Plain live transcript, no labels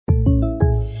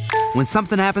When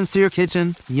something happens to your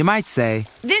kitchen, you might say,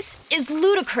 "This is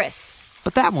ludicrous."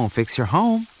 But that won't fix your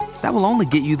home. That will only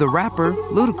get you the rapper,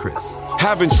 Ludacris.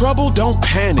 Having trouble? Don't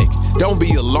panic. Don't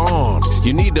be alarmed.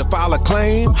 You need to file a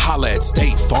claim? Holla at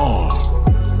State Farm.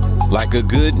 Like a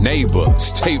good neighbor,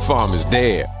 State Farm is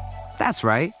there. That's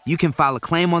right. You can file a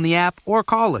claim on the app or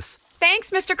call us.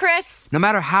 Thanks, Mr. Chris. No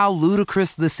matter how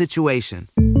ludicrous the situation,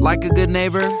 like a good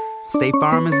neighbor, State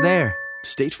Farm is there.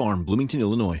 State Farm, Bloomington,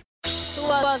 Illinois.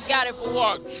 Who else got it for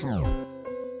what?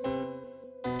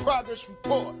 Progress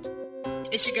report.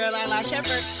 It's your girl, Lala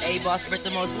Shepherd. Hey, boss, Brit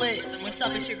the most lit. What's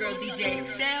up? It's your girl, DJ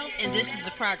Excel. And this is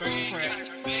the Progress Report.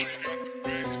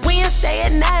 Wednesday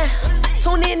at 9.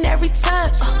 Tune in every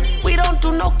time. We don't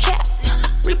do no cap.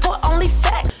 Report only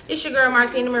fact. It's your girl,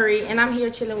 Martina Marie, and I'm here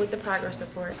chilling with the Progress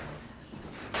Report.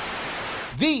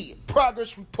 The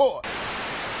Progress Report.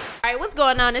 All right, what's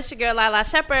going on? It's your girl, Lala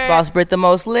Shepherd. Boss Brit the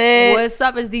most lit. What's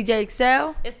up? It's DJ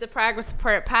Excel. It's the Progress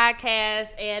Report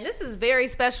podcast, and this is very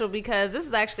special because this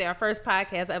is actually our first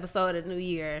podcast episode of the new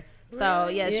year. So,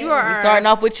 yes, you are. We're starting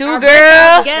off with you, girl.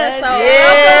 Yes,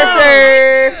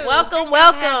 sir.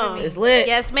 Welcome. It's lit.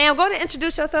 Yes, ma'am. Go ahead and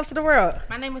introduce yourself to the world.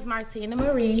 My name is Martina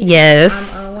Marie.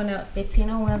 Yes. I'm one of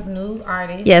 1501's new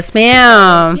artists. Yes,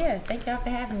 ma'am. Yeah, thank y'all for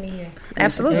having me here.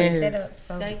 Absolutely. Set up,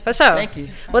 so. For sure. Thank you.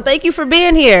 Well, thank you for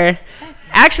being here.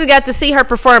 I actually got to see her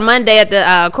perform Monday at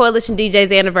the Coalition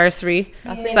DJ's anniversary.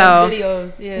 I seen the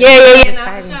videos. Yeah.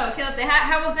 No, for sure. Killed it.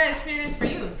 How was that experience for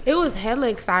you? It was hella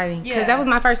exciting because that was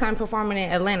my first time performing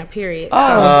in Atlanta, period.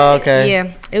 Oh, okay.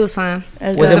 Yeah, it was fun.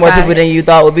 Was it more people than you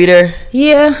thought would be there?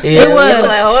 Yeah, it was. You were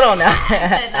like, hold on now.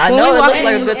 I know it looked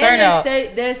like a good turnout.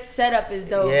 Their setup is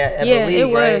dope. Yeah, it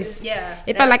was. Right? Yeah.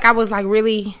 It felt like I was like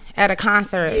really at a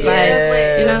concert. Yeah.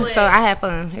 Like, you know, It was so I had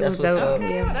fun. It That's was dope. Yeah,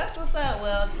 Yeah. that's what's up.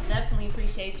 Well, definitely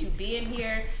appreciate you being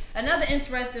here. Another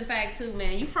interesting fact too,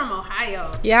 man. You from Ohio?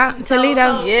 Yeah,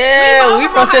 Toledo. Yeah, we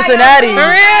from Cincinnati. For real?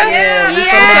 Yeah, We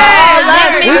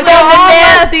from the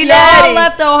nasty all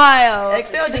left Ohio.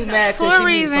 Excel just mad For a because she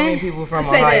meets reason. so many people from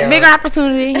Ohio. Bigger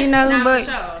opportunity, you know, Nah, but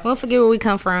for sure. we'll forget where we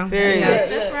come from. Period. You know.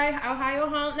 That's right. Ohio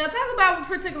home. Now talk about what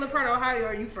particular part of Ohio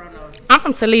are you from though? I'm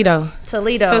from Toledo.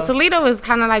 Toledo. So Toledo is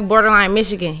kind of like borderline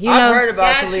Michigan. You know, I've heard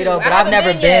about Got you. Toledo, but I I've never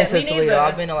haven't been been to yet. Me Toledo. neither.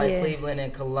 I've been to like Yeah. Cleveland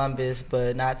and Columbus,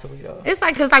 but not Toledo. it's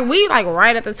like, cause like we like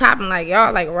right at the top and like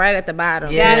y'all like right at the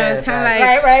bottom. Yeah, You know, it's kind of like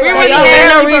Right. we So really y'all have no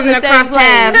barely from reason the to same cross place.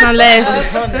 paths unless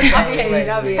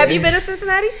Have you been to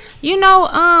Cincinnati? you know.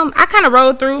 I kind of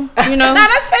rode through. You know,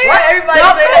 That's fair. Why everybody say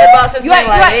that about Cincinnati?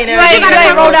 Like, ain't you never ain't been gotta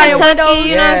there. roll down your Kentucky, windows.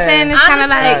 you know what I'm saying? It's kind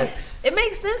of Honestly, like It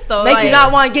makes sense though. Make like, you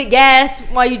not want to get gas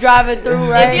while you driving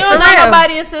through, right? If you don't For know real.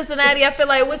 nobody in Cincinnati, I feel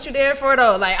like what you there for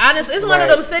though? Like honestly, it's one of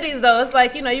Right. them cities though. It's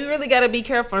like, you know, you really gotta be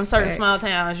careful in certain Facts. small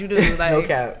towns. You do like No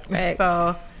cap. facts.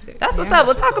 So that's what's up.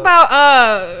 We'll talk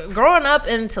about growing up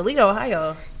in Toledo,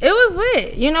 Ohio. It was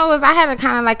lit. You know, I had a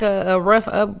kind of like a rough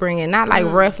upbringing. Not like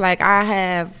rough, like I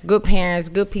have good parents,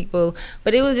 good people.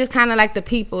 But it was just kind of like the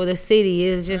people, the city.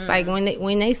 It's just like when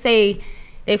they say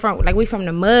they from, like we from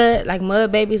the mud, like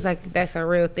mud babies, like that's a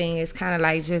real thing. It's kind of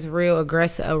like just a real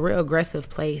aggressive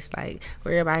place. Like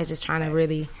where everybody's just trying to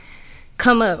really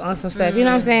come up on some stuff. You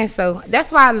know what I'm saying? So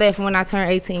that's why I left when I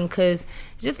turned 18, because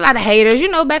just a lot of haters. You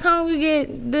know, back home you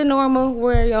get the normal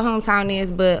where your hometown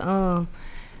is, but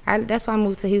that's why I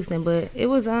moved to Houston. But it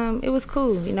was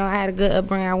cool. You know, I had a good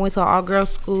upbringing. I went to an all girls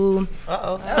school.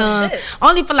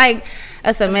 Only for like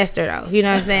a semester though. You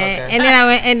know what I'm saying? Okay.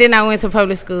 And then I went to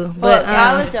public school. But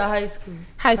college or high school?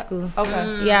 high school.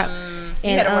 Okay. Yeah. You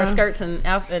had to wear skirts and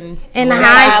in the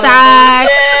high side.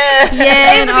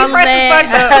 Yeah, and all of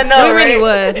that. I know, We really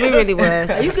right? was. We really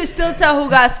was. You can still tell who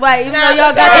got swag, even though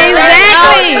y'all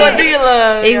got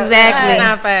Exactly. Exactly.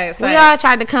 Not facts. We all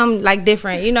tried to come like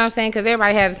different, you know what I'm saying? Because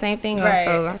everybody had the same thing on. Right.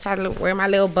 So I tried to wear my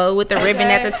little bow with the ribbon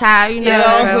at the top, you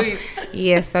know.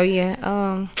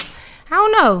 I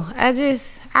don't know.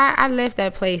 I left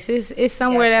that place. It's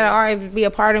somewhere that'll always be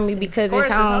a part of me because it's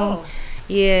home.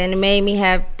 Yeah, and it made me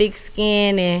have thick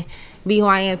skin and be who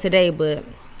I am today. But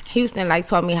Houston like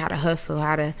taught me how to hustle,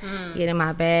 how to get in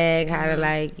my bag, how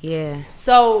to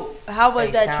So how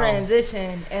was that H-Town.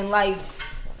 transition, and like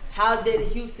how did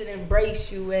Houston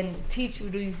embrace you and teach you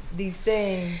these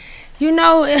things? You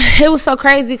know, it was so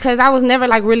crazy because I was never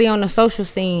like really on the social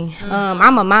scene.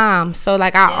 I'm a mom, so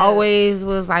like I always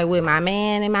was like with my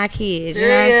man and my kids. You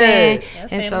know what I'm saying?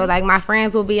 And so like my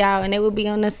friends would be out and they would be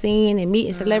on the scene and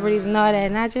meeting celebrities and all that,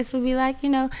 and I just would be like, you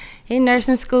know, in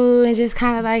nursing school and just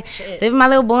kind of like living my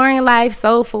little boring life,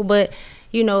 soulful. But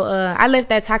you know, I left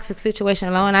that toxic situation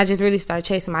alone. I just really started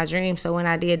chasing my dreams. So when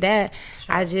I did that,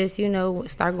 I just, you know,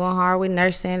 started going hard with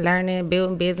nursing, learning,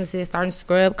 building businesses, starting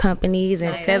scrub companies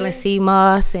and selling sea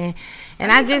moss. And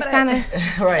I just kind of,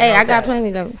 hey, I got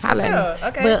plenty to holler at me.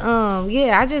 Okay. But,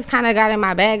 yeah, I just kind of got in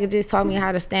my bag. It just taught me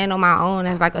how to stand on my own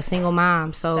as like a single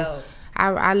mom. So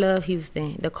I love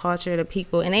Houston, the culture, the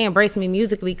people, and they embrace me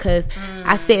musically because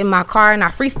I sit in my car and I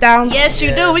freestyle. Yes, you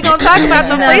do. We're going to talk about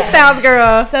the freestyles,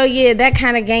 girl. So, yeah, that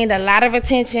kind of gained a lot of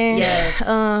attention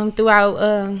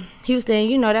throughout Houston.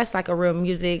 You know, that's like a real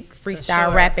music,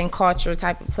 freestyle, rapping culture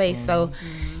type of place. So,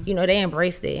 you know, they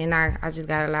embraced it, and I just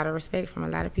got a lot of respect from a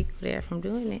lot of people there from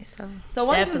doing it. So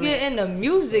when did you get into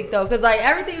music, though? Because, like,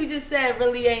 everything you just said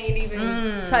really ain't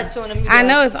even touch on the music. I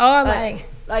know, it's all Like,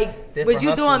 was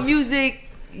you doing music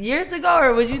years ago,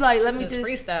 or was you like, let me just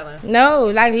freestyling? No,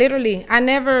 like literally, I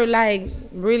never like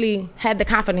really had the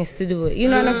confidence to do it. You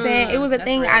know what I'm saying? It was a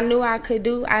thing I knew I could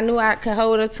do. I knew I could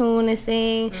hold a tune and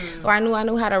sing, or I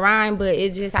knew how to rhyme, but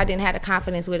it just I didn't have the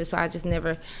confidence with it, so I just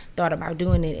never thought about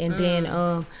doing it. And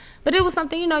then, but it was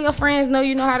something, you know, your friends know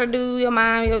you know how to do. Your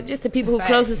mom, just the people who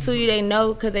closest to you, they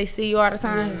know because they see you all the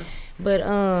time.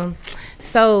 But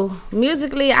so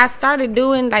musically, I started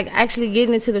doing like actually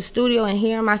getting into the studio and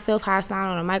hearing myself how I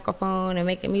sound on a microphone and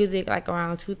making music like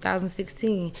around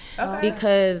 2016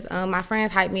 because my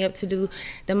friends hyped me up to do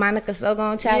the Monica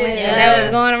Sogon challenge when that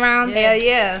was going around. Hell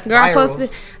yeah, girl!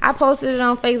 I posted it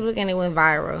on Facebook and it went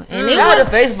viral. And it shout out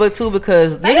to Facebook too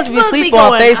because niggas be sleep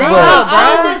on Facebook.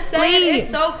 I'm just saying it's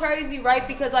so crazy, right?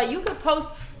 Because like you could post,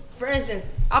 for instance,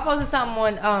 I posted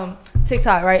something on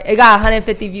TikTok, right? It got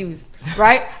 150 views,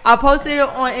 right? I posted it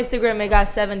on Instagram, it got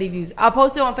 70 views. I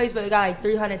posted it on Facebook, it got like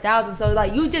 300,000. So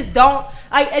like you just don't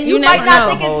like, and you might not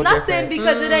think it's nothing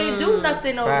because it ain't do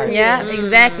nothing over here. Yeah,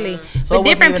 exactly. So but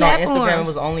different platforms. On Instagram, it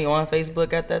was only on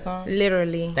Facebook at that time.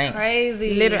 Literally,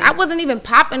 crazy. Literally, I wasn't even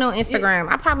popping on Instagram.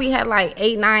 I probably had like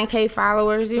 8-9K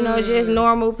followers. You know, just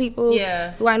normal people.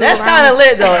 Yeah, who I know. That's kind of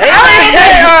lit though.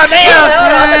 I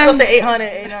thought you were say 800,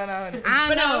 800.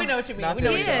 I know. We know what you mean. We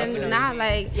know what you mean. Not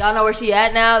like y'all know where she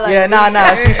at now. Like, yeah, nah.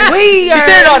 She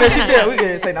said on there. She said we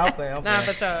could say I'm playing. Nah,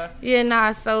 for sure. Yeah,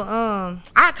 nah. So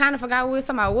I kind of forgot what we were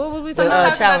talking about. What was we talking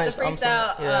about? Challenge. About the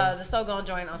freestyle, the Sogon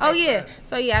joint on Facebook. Oh yeah.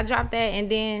 So yeah, I dropped that, and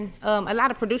then a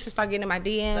lot of producers started getting in my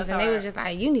DMs, and they was just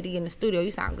like, "You need to get in the studio.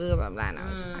 You sound good." Blah blah. And I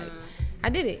was just like, I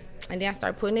did it, and then I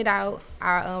started putting it out.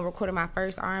 I recorded my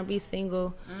first R&B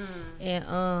single,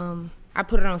 and I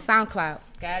put it on SoundCloud.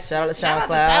 Gotcha. Shout out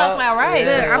to SoundCloud. Right?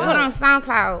 Yeah. I put it on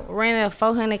SoundCloud. Ran a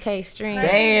 400K stream.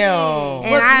 Damn.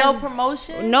 And with no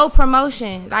promotion. No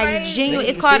promotion. Like genuine.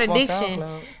 It's called Addiction.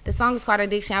 The song is called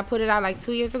Addiction. I put it out like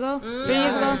 2 years ago, 3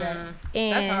 years ago,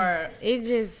 and that's hard.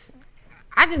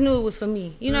 I just knew it was for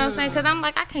me. You know what I'm saying? Because I'm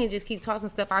like, I can't just keep tossing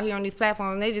stuff out here on these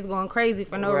platforms. They just going crazy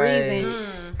for no reason.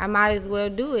 I might as well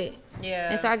do it.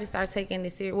 Yeah. And so I just started taking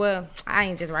this serious. Well, I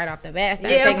ain't just right off the bat.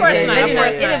 Yeah, of course not. But you know,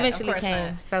 it eventually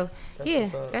came. So yeah,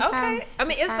 that's okay. I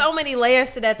mean, it's so many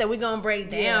layers to that we gonna break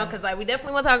down because like we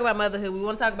definitely want to talk about motherhood. We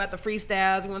want to talk about the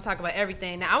freestyles. We want to talk about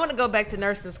everything. Now I want to go back to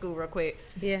nursing school real quick.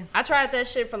 Yeah. I tried that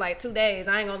shit for like 2 days.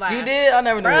 I ain't gonna lie. You did? I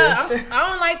never knew this. I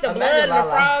don't like the blood and the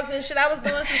frogs and shit. I was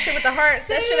doing some shit with the hearts.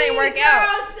 That shit ain't work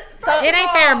out. So it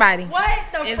ain't for everybody. What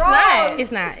the it's frogs? not.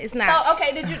 It's not. It's not. So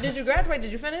okay, did you graduate?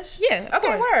 Did you finish? Yeah. Of okay.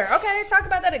 course. Word. Okay. Talk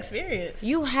about that experience.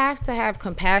 You have to have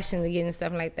compassion to get into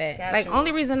stuff like that. Got like you.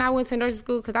 only reason I went to nursing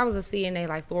school because I was a CNA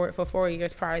like for 4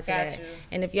 years prior to that. you.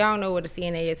 And if y'all don't know what a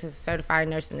CNA is, it's a certified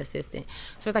nursing assistant.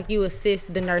 So it's like you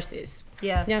assist the nurses.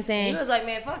 Yeah. You know what I'm saying? He was like,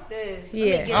 man, fuck this.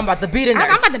 Yeah. I'm about to be the nurse.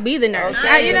 I'm about to be the nurse. You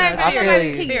know what I'm saying? I'm about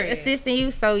to keep Period. assisting you.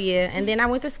 So yeah. And then I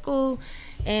went to school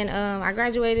and I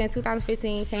graduated in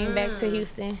 2015, came back to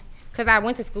Houston. Because I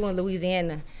went to school in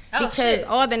Louisiana. Because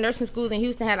all the nursing schools in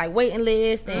Houston had like waiting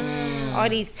lists and all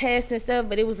these tests and stuff.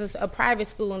 But it was a private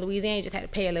school in Louisiana. You just had to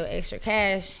pay a little extra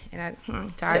cash. And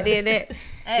so I did that.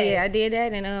 Yeah, I did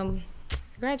that and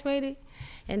graduated.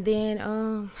 And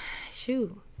then,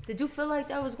 shoot. Did you feel like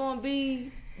that was going to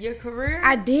be your career?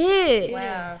 I did.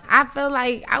 Wow. I felt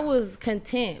like I was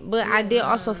content. But I did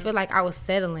also feel like I was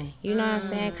settling. You know what I'm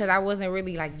saying? Because I wasn't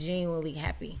really like genuinely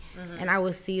happy. And I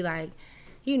would see like,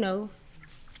 you know,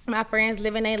 my friends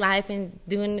living their life and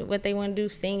doing what they want to do,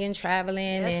 singing,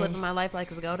 traveling. That's and living my life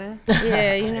like it's golden.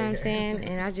 Yeah, you know what I'm saying?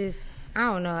 And I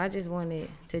don't know. I just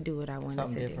wanted to do what I wanted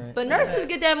Something to different. do. But nurses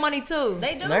get that money too.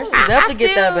 They do. Nurses definitely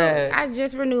get that bag. I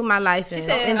just renewed my license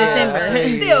said, in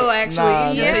December. Still,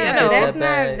 actually.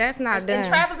 That's not done. And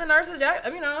traveling nurses,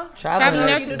 you know. Traveling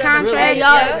nurses Hey, contract.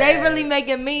 y'all, they really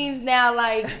making memes now.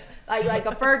 Like like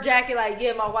a fur jacket. Like,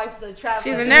 yeah, my wife's a traveler.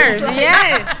 She's a nurse.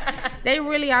 Yes, they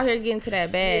really out here getting to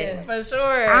that bag. Yeah, for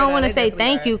sure. I don't want to say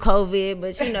thank you, COVID,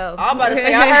 but you know. I'm about to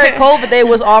say, I heard COVID, they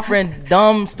was offering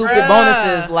dumb, stupid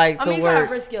bonuses like to you work.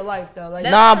 gotta risk your life though. Like,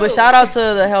 but shout out to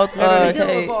the health.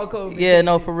 COVID. Yeah,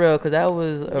 no, for real, because that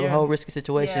was a whole risky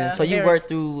situation. Yeah, so you worked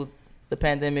through the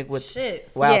pandemic with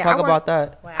shit. Wow, talk about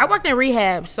that. Wow. I worked in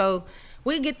rehab, so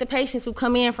we get the patients who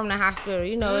come in from the hospital.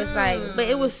 You know, it's like, but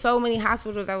it was so many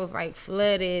hospitals that was like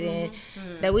flooded, and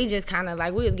that we just kind of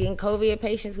like we was getting COVID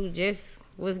patients who just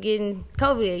was getting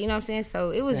COVID. You know what I'm saying?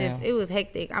 So it was it was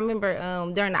hectic. I remember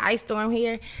during the ice storm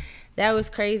here. That was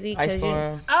crazy. Ice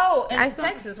storm. In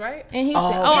Texas, right? In Houston.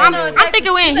 I'm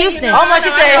thinking we're in Houston. Oh my, she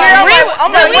said here.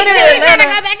 I'm like, when is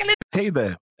Atlanta? Hey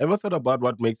there. Ever thought about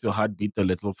what makes your heart beat a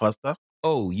little faster?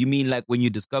 Oh, you mean like when you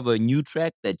discover a new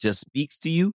track that just speaks to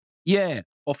you? Yeah,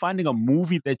 or finding a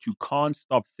movie that you can't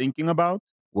stop thinking about?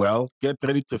 Well, get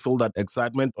ready to feel that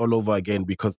excitement all over again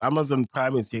because Amazon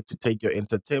Prime is here to take your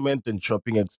entertainment and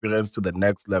shopping experience to the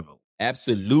next level.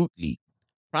 Absolutely.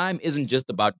 Prime isn't just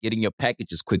about getting your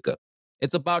packages quicker.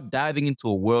 It's about diving into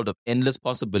a world of endless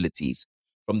possibilities,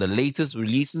 from the latest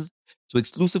releases to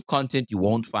exclusive content you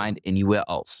won't find anywhere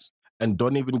else. And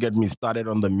don't even get me started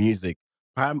on the music.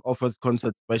 Prime offers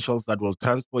concert specials that will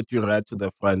transport you right to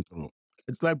the front row.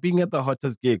 It's like being at the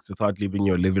hottest gigs without leaving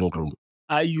your living room.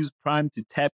 I use Prime to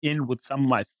tap in with some of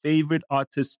my favorite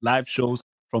artists' live shows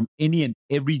from any and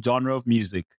every genre of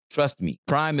music. Trust me,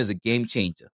 Prime is a game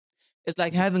changer. It's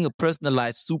like having a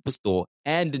personalized superstore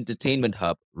and entertainment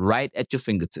hub right at your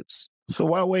fingertips. So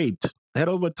why wait? Head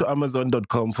over to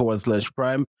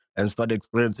amazon.com/Prime and start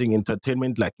experiencing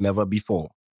entertainment like never before.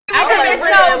 They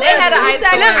had an ice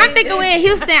storm. I'm thinking we're in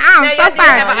Houston. I'm so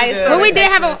sorry. But we did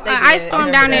have an ice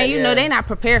storm down there. You know, they not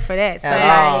prepared for that. So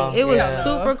like, it was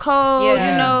super cold.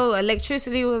 You know,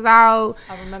 electricity was out.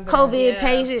 COVID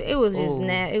patients. It was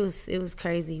just it was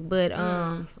crazy. But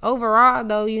overall,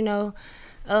 though, you know,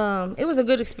 it was a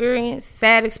good experience.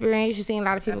 Sad experience. You seen a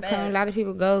lot of people come, a lot of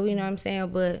people go. You know what I'm saying?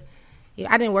 But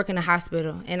I didn't work in the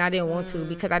hospital, and I didn't want to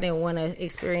because I didn't want to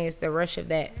experience the rush of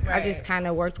that. Right. I just kind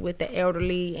of worked with the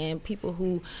elderly and people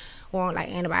who were on like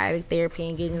antibiotic therapy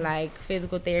and getting like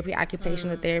physical therapy,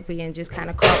 occupational therapy, and just kind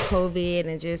of caught COVID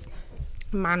and just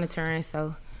monitoring.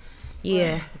 So,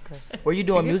 yeah. Okay. Were you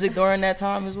doing music during that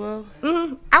time as well?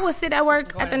 Mm-hmm. I would sit at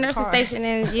work at the nursing station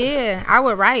and I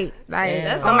would write like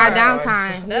on my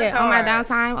downtime. On my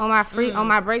downtime, on my on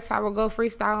my breaks, I would go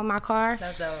freestyle in my car.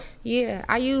 That's dope. Yeah,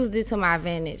 I used it to my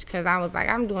advantage because I was like,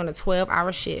 I'm doing a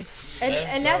 12-hour shift.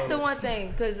 And that's the one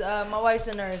thing because my wife's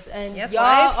a nurse and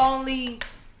y'all only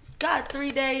got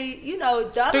 3 days. You know,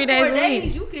 the other 4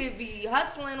 days you could be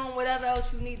hustling on whatever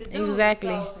else you need to do. Exactly.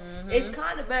 So it's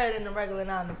kind of better than the regular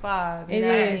 9 to 5. It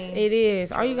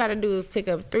is. All you got to do is pick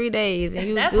up 3 days and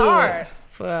you that's good hard.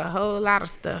 For a whole lot of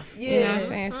stuff. Yeah. You know what I'm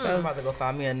saying? So I'm about to go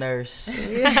find me a nurse.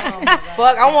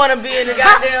 Fuck, I want to be in the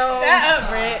goddamn. Shut up,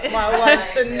 Brett. My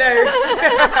wife's a nurse.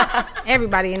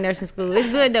 Everybody in nursing school. It's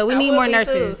good though. We need more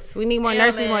nurses. We need more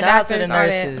nurses, more doctors, all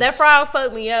that. That frog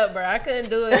fucked me up, bro. I couldn't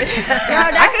do it.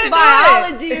 That's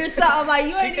biology or something. Like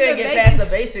you ain't even get past the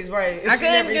basics, right? I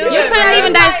couldn't do it. You couldn't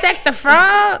even dissect the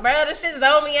frog, bro. The shit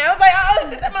zoned me out. I was like, oh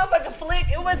shit, that motherfucker flick.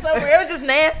 It went somewhere. It was just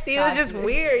nasty. It was just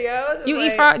weird, yo. You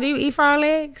eat frog? Do you eat frog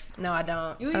legs? No, I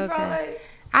don't. You eat frog legs?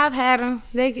 I've had them.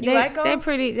 They like them? They're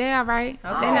pretty. They're all right.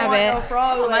 Okay. They're not bad.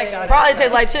 Probably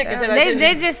taste like chicken.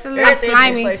 They just a little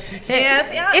slimy. It's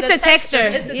the texture.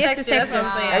 It's the texture. That's what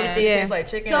I'm saying. Everything tastes like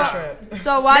chicken and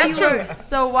shrimp.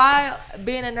 So while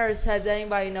being a nurse, has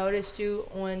anybody noticed you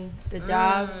on the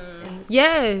job?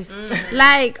 Yes.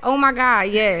 Like, oh my God,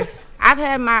 yes. I've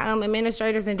had my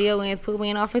administrators and DONs put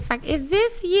me in office like, is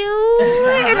this you?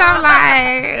 And I'm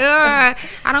like,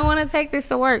 I don't want to take this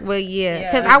to work. But yeah,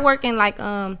 because I work in like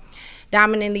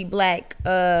dominantly black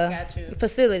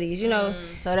facilities, you know.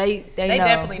 So they know.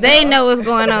 Definitely they know what's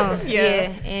going on.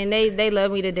 And they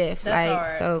love me to death. That's like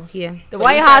hard. So yeah. The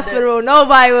White Hospital,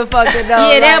 nobody would fucking know.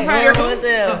 Yeah, they'll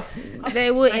probably.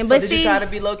 They wouldn't. So but did see, you try to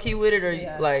be low key with it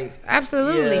or like?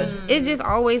 Absolutely. It just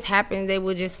always happened. They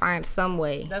would just find some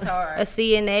way. That's hard. A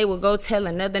CNA would go tell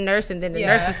another nurse, and then the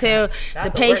nurse would tell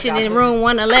the patient in room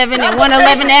 111, and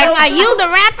 111 act like, you the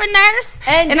rapper nurse,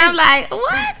 and I'm like,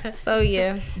 what? So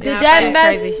yeah. Did that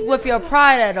mess with your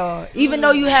pride at all? Even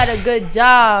though you had a good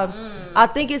job. I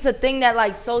think it's a thing that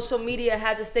like social media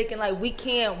has us thinking like we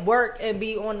can't work and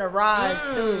be on the rise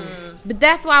too. But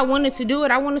that's why I wanted to do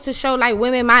it. I wanted to show like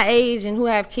women my age and who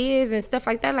have kids and stuff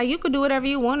like that. Like you could do whatever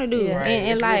you want to do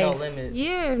in life. No limits.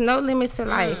 Yeah, there's no limits to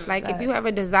life. Like if you have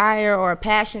a desire or a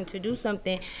passion to do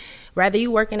something, Rather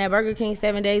you working at Burger King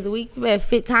 7 days a week, you better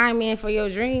fit time in for your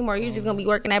dream, or you just gonna be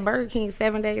working at Burger King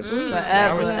 7 days a week.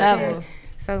 Forever.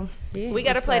 So yeah, we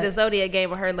gotta play the Zodiac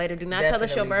game with her later. Do not tell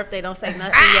us your birthday. Don't say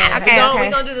nothing yet. Okay, We're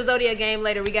gonna do the Zodiac game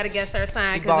later. We gotta guess her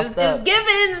sign because it's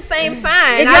given the same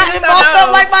sign. It's not bossed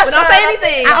up like my sign. Don't say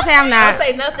anything. Okay, I'm not. Don't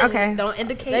say nothing. Okay. Don't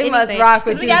indicate They anything. must rock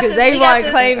with you because they want to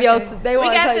claim your. They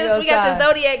want to claim your sign. We got the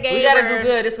Zodiac game. We gotta do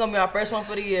good. It's gonna be our first one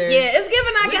for the year. Yeah, it's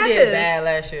given. I got this. We did bad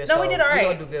last year. No, we did all right.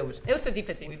 We gonna do good with you. It was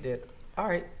 50-50. We did. All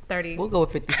right. 30. We'll go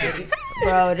with 50-50.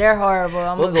 Bro, they're horrible.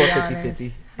 We'll go with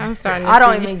 50-50. I'm starting. I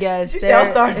don't even guess. I'm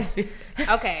starting to see.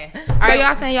 Okay. So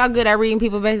y'all saying y'all good at reading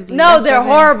people basically? No, they're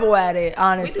horrible at it.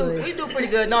 Honestly, we do pretty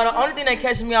good. No, the only thing that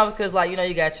catches me off because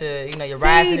you got your your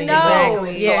rising and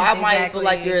exactly. So I might feel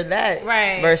like you're that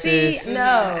versus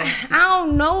no. I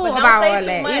don't know But about don't all say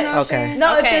that. too much. You know what Okay. I'm saying?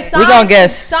 No, Okay. if the signs, We gonna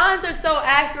guess. Signs are so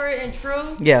accurate and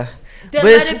true. Yeah. Then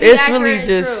But let it be it's accurate really and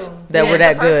just true. that we're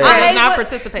that good. I hate not not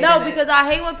participating. No, in it. because I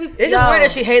hate when people. It's just weird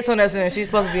that she hates on us and she's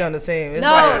supposed to be on the team. It's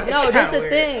No, that's this is the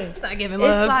thing. It's not giving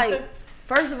love. It's like,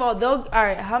 first of all, all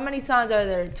right, how many signs are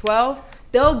there? 12?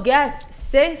 They'll guess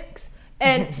 6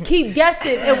 and keep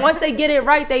guessing. And once they get it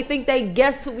right, they think they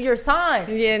guessed your sign.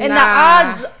 Yeah, and nah. the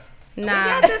odds. We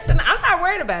got this, and I'm not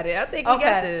worried about it. I think we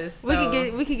got this. We so.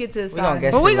 could get to the We gonna sign.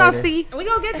 guess But we it gonna later. see. We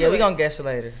gonna get to Yeah, it. we gonna guess it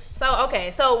later.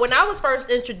 So when I was first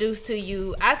introduced to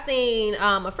you, I seen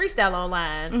a freestyle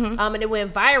online, and it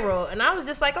went viral, and I was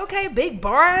just like, okay, big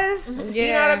bars. You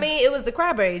know what I mean? It was the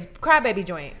crybaby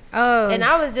joint. Oh, And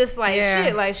I was just like, yeah.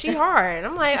 shit, like she hard. And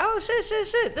I'm like, oh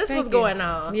shit. This was going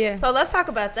on. Yeah. So let's talk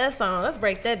about that song. Let's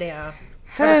break that down.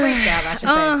 Or the freestyle, I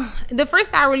should say. The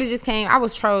freestyle really just came. I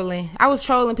was trolling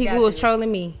people who was trolling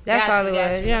me. That's all it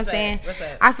was. You know what I'm saying?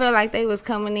 I felt like they was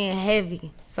coming in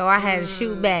heavy, so I had to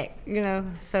shoot back. You know,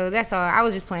 so that's all. I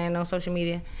was just playing on social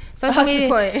media. Social media.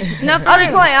 No, for I was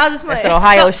real. just playing. That's the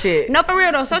Ohio shit. No, for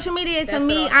real though. Social media to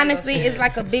me, honestly, is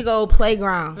like a big old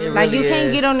playground. Like really you can't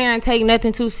is. get on there and take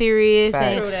nothing too serious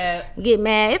Facts. and get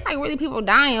mad. It's like really people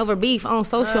dying over beef on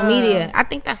social media. I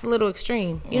think that's a little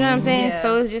extreme. You know what I'm saying? Yeah.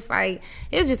 So it's just like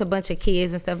it's just a bunch of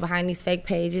kids and stuff behind these fake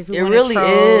pages. Who It wanna really troll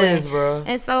is, and, bro.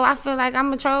 And so I feel like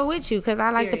I'm a troll with you because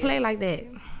I like to play like that.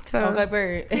 So Okay,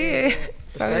 bird. yeah.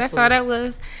 So that's all that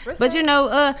was. But you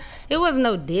know, it wasn't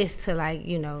no diss to like,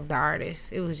 you know, the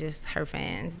artist. It was just her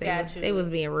fans. They was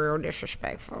being real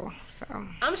disrespectful. So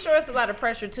I'm sure it's a lot of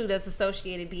pressure too that's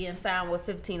associated being signed with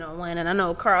 1501, and I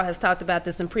know Carl has talked about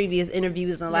this in previous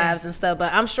interviews and lives and stuff.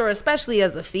 But I'm sure, especially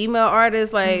as a female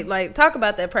artist, like talk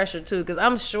about that pressure too, because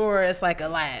I'm sure it's like a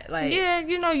lot. Like yeah,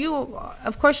 you know,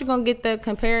 of course you're gonna get the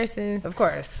comparison, of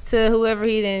course, to whoever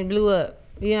he then blew up.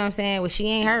 You know what I'm saying? Well, she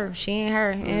ain't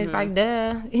her, and it's like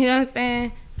duh. You know what I'm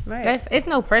saying? Right. It's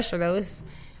no pressure though. It's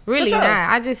really not.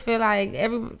 I just feel like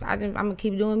I'm gonna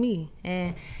keep doing me,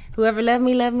 and whoever love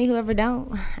me, whoever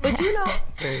don't. But you know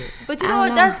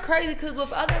what? That's crazy because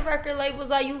with other record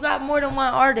labels, like you got more than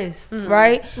one artist,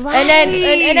 right? Right.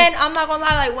 And then I'm not gonna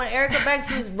lie, like when Erica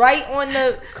Banks was right on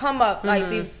the come up,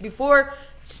 like before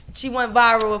she went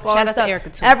viral with all Shout that out to stuff, Erica,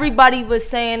 too. everybody was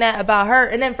saying that about her,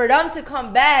 and then for them to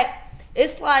come back,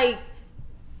 it's like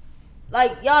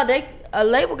y'all, a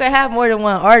label can have more than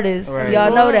one artist. Right.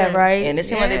 Y'all know that, right? And it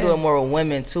seems like they do it more with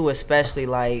women too, especially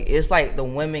like it's like the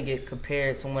women get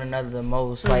compared to one another the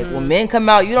most. Like when men come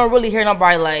out, you don't really hear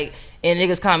nobody like in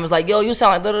niggas comments like, "Yo, you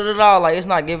sound like da da da da." Like it's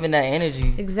not giving that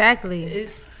energy. Exactly.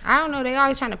 I don't know. They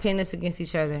always trying to pin us against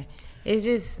each other.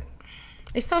 It's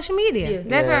social media.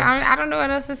 That's what I don't know what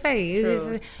else to say. It's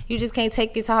just, you just can't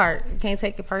take it to heart. You can't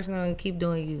take it personal and keep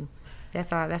doing you.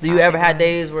 That's all. Do you ever had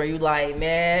days where you like,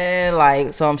 man,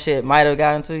 like some shit might have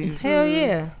gotten to you? Hell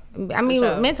yeah. I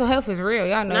mean, mental health is real.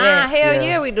 Y'all know Nah, that. hell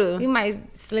yeah, we do. You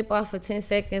might slip off for 10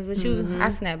 seconds, but I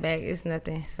snap back. It's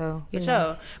nothing. So, you know.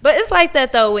 Sure. But it's like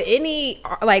that though with any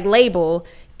like label.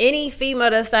 Any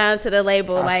female that's signed to the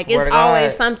label, like it's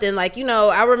always something. Like, you know,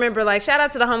 I remember like shout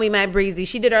out to the homie Matt Breezy.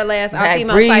 She did our last our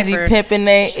female Breezy cypher. pimping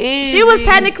that easy. She was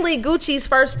technically Gucci's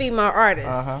first female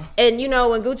artist. And you know,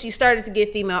 when Gucci started to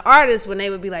get female artists, when they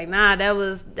would be like, nah,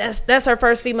 that's her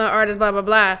first female artist, blah blah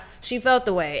blah. She felt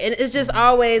the way, and it's just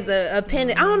always a pin.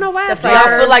 I don't know why. It's like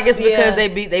I feel like it's because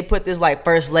they put this like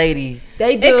first lady.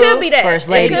 They do. It could be that First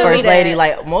lady.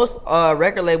 Like most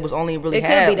record labels only really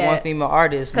had one female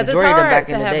artist. Because it's majority of them hard back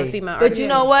in the to have day. a female But artist. you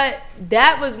know what?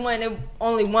 That was when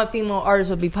only one female artist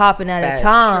would be popping at Facts. a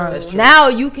time. That's true. Now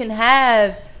you can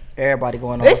have everybody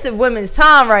going on. It's the women's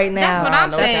time right now. That's what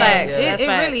I'm saying. facts. It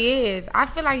really is. I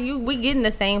feel like we getting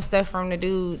the same stuff from the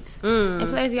dudes. And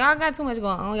plus, y'all got too much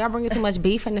going on. Y'all bringing too much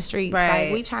beef in the streets. Right.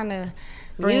 Like we trying to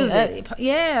bring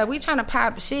we trying to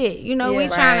pop shit. You know, we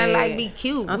trying to like be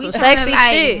cute. On We some trying sexy to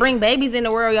like shit. bring babies in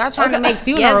the world. Y'all trying to make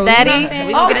funerals. Yes, daddy. You know what I'm saying?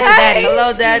 We gonna get into daddy.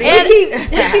 Hello, daddy.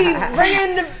 He keep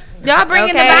bringing the. Y'all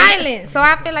bringing the Okay. violence. So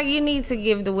I feel like you need to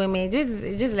give the women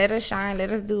just let us shine, let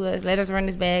us do us, let us run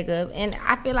this bag up. And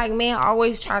I feel like men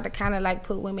always try to kind of like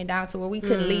put women down to where we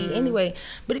couldn't lead anyway.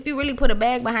 But if you really put a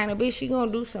bag behind a bitch, she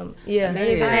gonna do some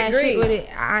amazing ass shit with it.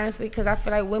 Honestly, because I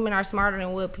feel like women are smarter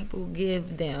than what people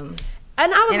give them.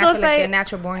 And I was And gonna feel like say, you're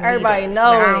natural born everybody leaders, know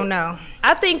but I it. don't know.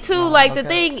 I think too, like the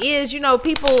thing is, you know,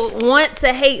 people want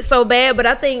to hate so bad, but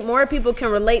I think more people can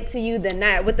relate to you than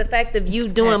not. With the fact of you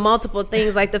doing multiple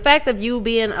things, like the fact of you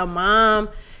being a mom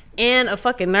and a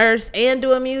fucking nurse and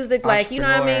doing music, like, you know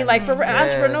what I mean? Like for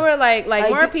entrepreneur, like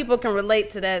more people can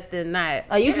relate to that than not.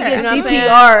 Like you can get You know what I'm saying?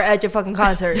 CPR at your fucking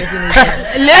concert if you need to.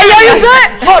 Hey, yo, you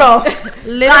good? Hold on.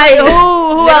 Like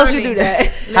who else can do that?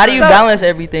 How do you balance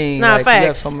everything? Nah, like you have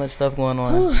facts. so much stuff going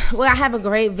on. Well, I have a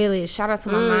great village. Shout out to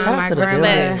my mom, Shout out my to the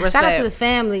grandma. village. Shout out to the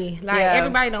family. Like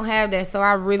everybody don't have that, so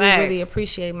I really, Facts. really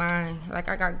appreciate mine. Like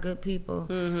I got good people,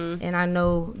 and I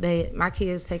know that my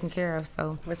kids taken care of.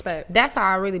 So Respect. that's how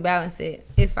I really balance it.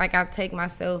 It's like I take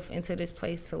myself into this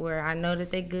place to where I know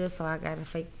that they good, so I gotta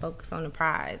focus on the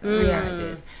prize.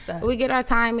 We get our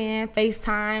time in,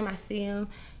 FaceTime. I see them.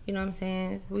 You know what I'm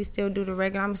saying? We still do the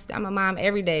regular. I'm a mom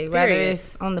every day, whether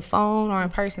it's on the phone or in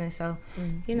person. So,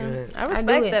 you know, I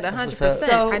respect that 100%.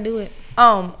 So I do it.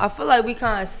 I feel like we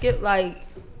kind of skipped like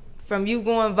from you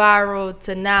going viral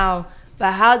to now.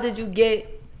 But how did you get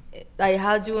like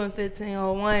how'd you and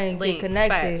 1501 get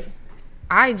connected? Facts.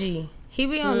 IG. He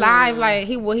be on live like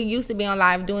he used to be on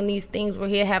live doing these things where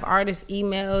he'll have artists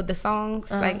email the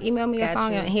songs, like email me a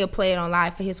song and he'll play it on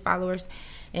live for his followers.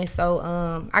 And so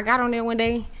I got on there one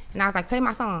day and I was like, play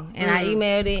my song. And I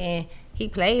emailed it and he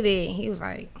played it and he was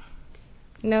like,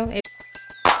 no.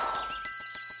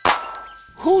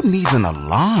 Who needs an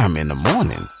alarm in the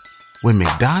morning when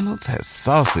McDonald's has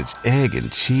sausage, egg,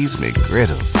 and cheese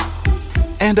McGriddles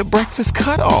and a breakfast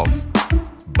cutoff?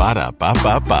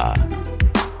 Ba-da-ba-ba-ba.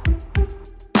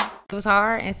 It was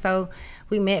hard, and so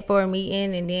we met for a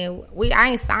meeting, and then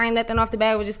I ain't signed nothing off the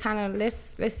bat. We just kind of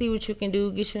let's see what you can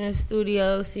do, get you in the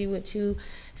studio, see what you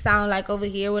sound like over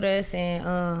here with us,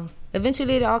 and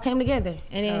eventually it all came together,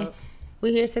 and then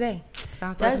we here today.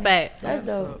 So Respect. That's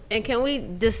dope. And can we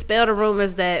dispel the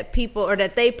rumors that people or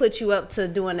that they put you up to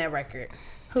doing that record,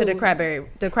 to the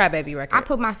Crybaby record? I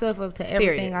put myself up to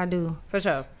everything I do. For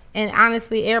sure. And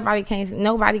honestly,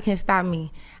 nobody can stop me.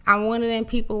 I'm one of them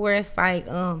people where it's like,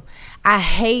 I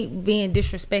hate being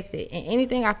disrespected. And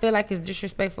anything I feel like is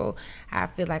disrespectful, I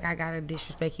feel like I gotta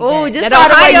disrespect you back. Just by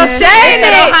the way you saying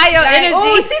it. Ohio energy.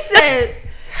 Oh, she said.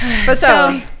 For sure.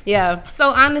 So, yeah. So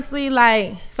honestly,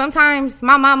 like sometimes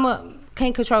my mama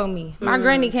can't control me. My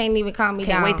granny can't even calm me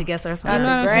down. Can't wait to guess her song. You know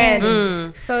what I'm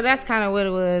saying? So that's kind of what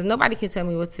it was. Nobody can tell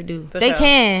me what to do. For they sure.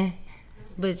 can.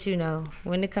 But, you know,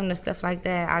 when it comes to stuff like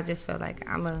that, I just feel like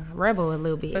I'm a rebel a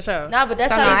little bit. For sure. Nah, but that's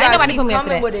So, how no, you ain't gotta nobody keep put me up to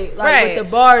coming that. with it. Like, with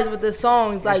the bars, with the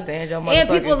songs. Like, stand your and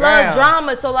people motherfucking love ground.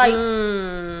 drama. So, like,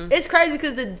 it's crazy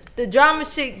because the drama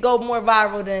shit go more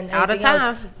viral than All the anything time.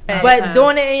 else. All But the time.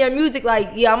 doing it in your music,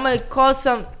 like, yeah, I'm going to call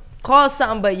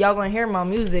something, but y'all going to hear my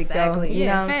music, Exactly. though. You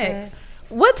Yeah, know what I'm facts. saying?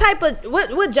 What type of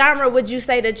what genre would you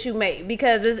say that you make?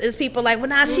 Because it's people like, well,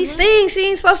 nah, she sings, she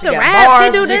ain't supposed to got rap, bars,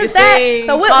 she do you this, can that. sing,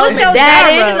 So call what's me your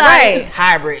daddy, genre? like- Right.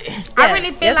 Hybrid. I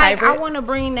really feel yes, like hybrid. I want to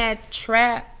bring that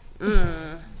trap,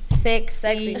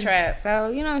 Sexy trap. So,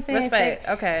 you know what I'm saying? Respect.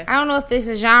 Okay. I don't know if this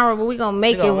is genre, but we going to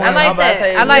make it one. I like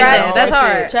that. I like that. That's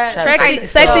hard.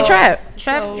 Sexy trap.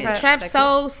 Trap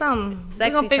soul, something. We're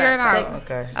Sexy going to figure it trap. out.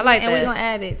 Okay. I like And that. we're going to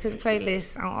add it to the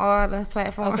playlist on all the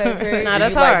platforms. Okay, Nah,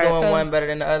 that's you like hard. doing So- one better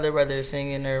than the other, whether it's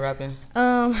singing or rapping?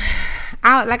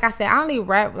 Like I said, I only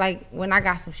rap like when I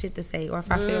got some shit to say, or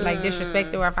if I feel like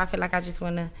disrespected, or if I feel like I just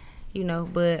want to, you know.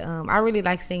 But I really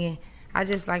like singing. I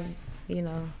just like, you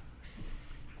know,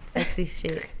 sexy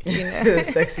shit. You know?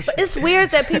 Sexy shit. It's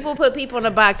weird that people put people in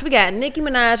a box. We got Nicki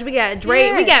Minaj, we got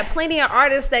Drake, Yeah. we got plenty of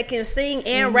artists that can sing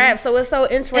and rap. So it's so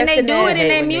interesting. And they do it in hate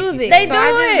their when Nicki music. They so do I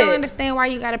just it. don't understand why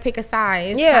you got to pick a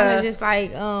side. It's Yeah. kind of just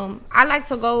like I like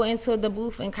to go into the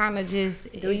booth and kind of just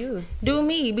do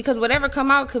me, because whatever come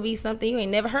out could be something you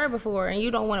ain't never heard before, and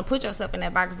you don't want to put yourself in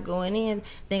that box going in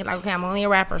thinking like, okay, I'm only a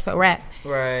rapper, so rap.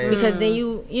 Right. Because then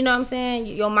you know what I'm saying,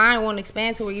 your mind won't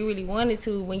expand to where you really want it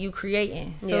to when you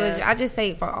creating. So Yeah. I just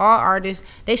say for all artists,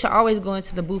 they should always go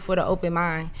into the booth with an open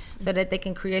mind so that they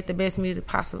can create the best music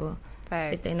possible.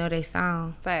 Facts. if they know they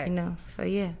sound. Facts. You know, so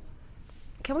yeah.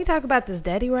 Can we talk about this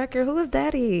Daddy record? Who is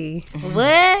Daddy?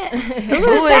 What?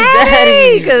 Who is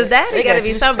Daddy? Because Daddy got to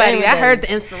be somebody. I heard Daddy.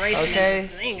 the inspiration.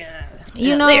 Okay.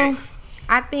 You know, lyrics.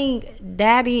 I think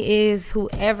Daddy is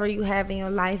whoever you have in your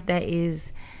life that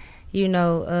is, you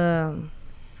know,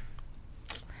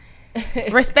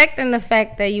 respecting the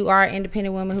fact that you are an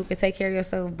independent woman who can take care of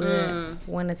yourself, but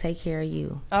want to take care of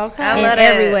you. Okay. I In love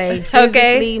every that. way.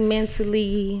 Physically,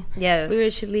 mentally,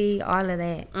 spiritually, all of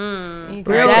that.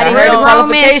 Real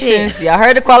qualifications. Y'all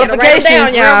heard the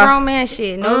qualifications. Real grown man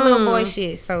shit. No little boy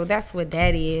shit. So that's what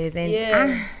Daddy is. And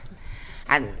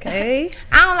I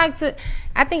don't like to.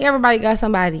 I think everybody got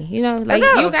somebody. You know, like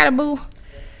you got a boo.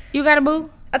 You got a boo.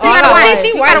 I think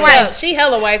she wiped up. She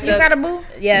hella wiped up. You got a boo?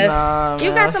 Yes. Nah,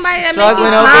 you got somebody that struggling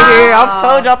make you over smile. here. I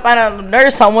told you I found a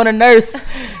nurse. I want a nurse.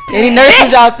 Any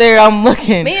nurses out there? I'm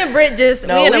looking. Me and Britt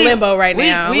we in a limbo right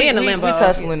now. We in a limbo. We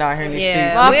tussling out here in the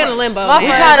streets. We in a limbo. We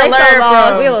trying to learn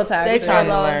from. We a little tired. They trying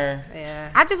to learn.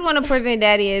 Yeah. I just want to present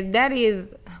Daddy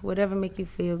is whatever make you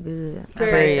feel good.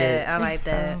 I like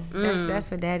that. So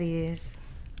that's what Daddy is.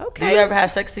 Okay. Do you ever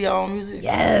have sex to your own music?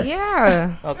 Yes.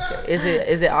 Yeah. Okay. Is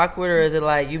it awkward or is it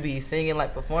like you be singing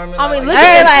like performing? I mean, like, look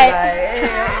at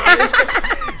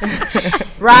it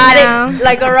like ride it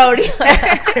like a rodeo.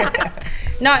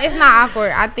 No, it's not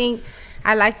awkward. I think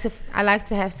I like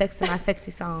to have sex to my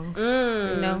sexy songs. You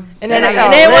know, and then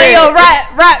when your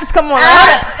raps come on,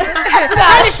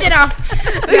 turn this shit off.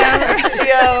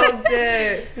 Yo,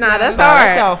 good. Nah, that's hard.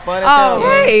 That sounds fun.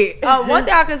 Right. One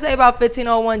thing I can say about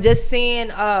 1501, just seeing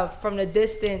from the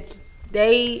distance,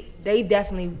 they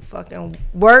definitely fucking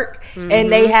work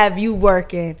and they have you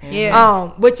working. Yeah.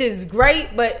 Which is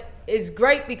great, but it's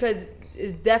great because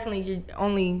it's definitely you're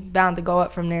only bound to go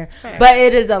up from there. Right. But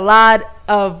it is a lot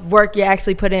of work you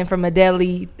actually put in from a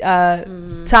daily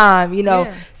time, you know.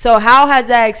 Yeah. So how has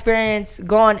that experience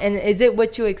gone? And is it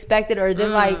what you expected, or is it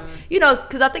like, you know,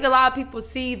 because I think a lot of people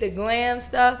see the glam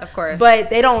stuff, of course, but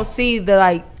they don't see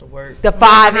the work, the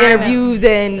 5 interviews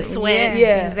and the sweat,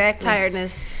 exactly,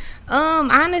 tiredness.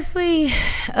 Honestly,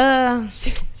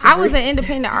 I was an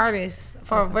independent artist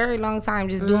for a very long time,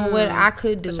 just doing what I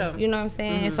could do. Sure. You know what I'm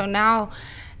saying? So now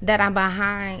that I'm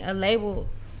behind a label,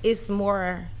 it's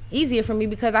more easier for me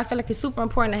because I feel like it's super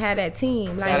important to have that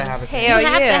team. Like, you have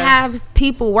to have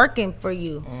people working for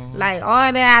you. Like,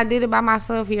 all that I did it by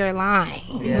myself, you're lying.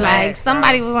 Yeah. Like,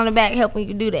 somebody was on the back helping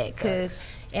you do that.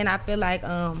 And I feel like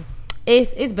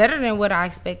it's better than what I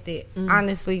expected,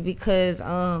 honestly, because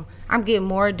I'm getting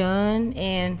more done,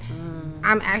 and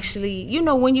I'm actually, you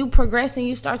know, when you progress and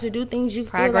you start to do things, you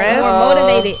feel like more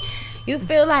motivated. You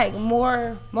feel like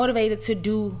more motivated to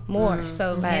do more.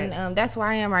 So, and that's where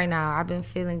I am right now. I've been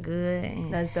feeling good.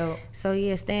 And that's dope. So,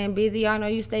 yeah, staying busy. Y'all know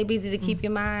you stay busy to keep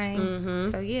your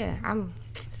mind. So, yeah,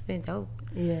 it's been dope.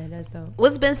 Yeah, that's dope.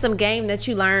 What's been some game that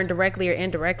you learned directly or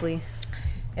indirectly?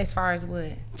 As far as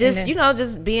what? Just, you know,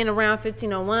 just being around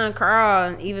 1501, Carl,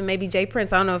 and even maybe Jay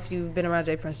Prince. I don't know if you've been around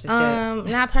Jay Prince just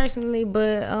yet. Not personally,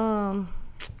 but I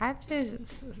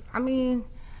mean,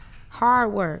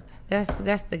 hard work. That's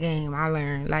the game I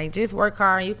learned. Like, just work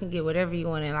hard, you can get whatever you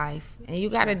want in life. And you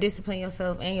got to discipline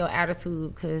yourself and your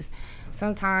attitude, because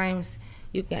sometimes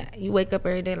you wake up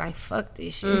every day like, fuck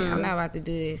this shit. I'm not about to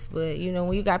do this. But, you know,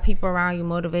 when you got people around you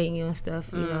motivating you and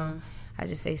stuff, you know, I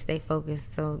just say stay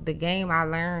focused. So the game I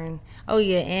learned,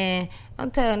 and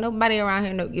don't tell nobody around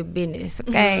here know your business,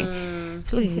 okay?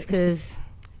 Please, because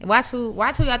watch who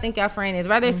y'all think your friend is.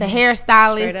 Whether it's a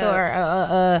hairstylist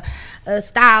or a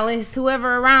stylist,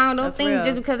 whoever around. Don't think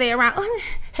just because they're around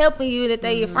helping you that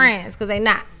they're your friends, because they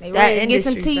not. They ready to get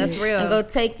some tea and go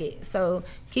take it. So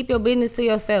keep your business to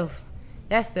yourself.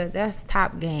 That's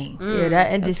top game. Yeah,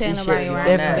 that industry don't tell nobody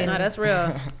shit. around. No, that's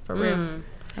real. For real.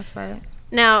 That's about it.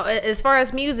 Now, as far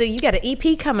as music, you got an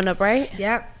EP coming up, right?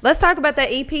 Yep. Let's talk about that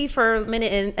EP for a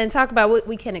minute and talk about what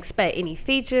we can expect. Any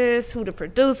features, who the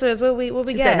producers, what we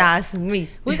got? Said, nah, it's me.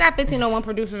 We got 1501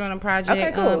 producers on the project.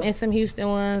 Okay, cool. And some Houston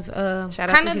ones. Shout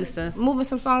out to Houston. Moving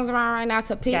some songs around right now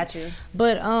to pick. Got you.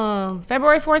 But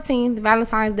February 14th,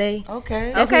 Valentine's Day.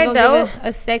 Okay. Definitely gonna give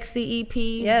a sexy EP.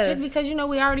 Yes. Just because, you know,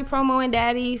 we already promoting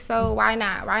Daddy, so why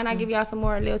not? Why not give y'all some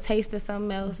more, a little taste of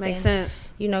something else? Makes sense.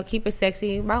 You know, keep it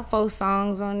sexy. About 4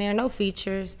 songs on there, no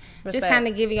features. Respect. Just kind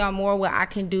of give y'all more what I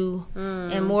can do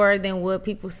and more than what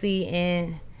people see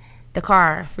in the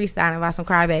car freestyling about some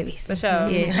crybabies. For sure.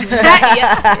 Yeah.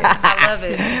 I love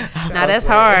it. Now that's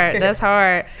hard. That's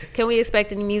hard. Can we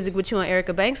expect any music with you and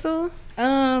Erica Banks soon?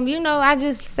 I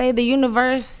just say the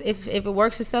universe, if it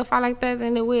works itself out like that,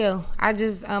 then it will. I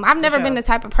just, I've never been the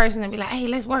type of person to be like, hey,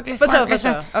 let's work. For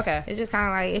sure. Okay. It's just kind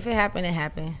of like, if it happened, it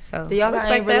happened. So, do y'all got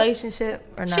a relationship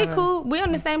or not? She cool. We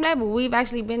on the same level. We've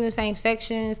actually been in the same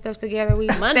section, stuff together.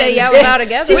 Monday, y'all was out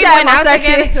together. We've been out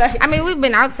together. I mean, we've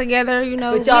been out together, we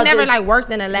never like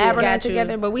worked in a lab or nothing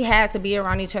together, but we had to be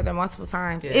around each other multiple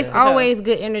times. Yeah. It's always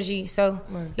good energy. So,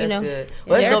 That's good.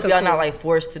 Well, it's dope y'all not like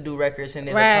forced to do records and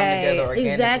then they come together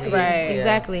organically. Exactly. Right.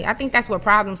 Exactly. I think that's where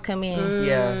problems come in.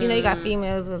 Yeah. You got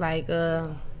females with like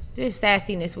just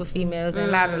sassiness with females and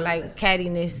a lot of like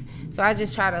cattiness. So I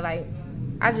just try to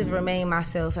I just remain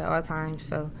myself at all times.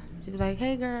 So she was like,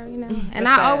 hey girl, and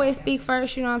I always speak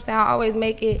first, you know what I'm saying? I always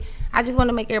make it, I just want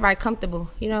to make everybody comfortable,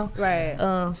 Right.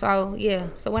 So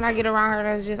when I get around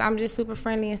her, I'm just super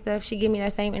friendly and stuff. She give me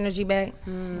that same energy back.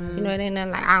 It ain't nothing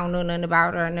like I don't know nothing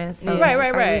about her or nothing. So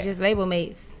right. We just label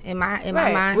mates in my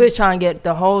mind. We're trying to get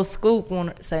the whole scoop.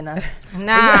 Want say nothing?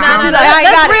 Nah, she's like, I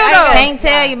got it. I can't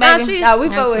tell you, baby. We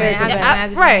fuck with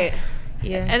her. Right.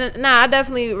 Yeah, and I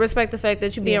definitely respect the fact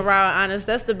that you being raw and honest.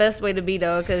 That's the best way to be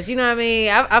though, because you know what I mean.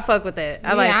 I fuck with that.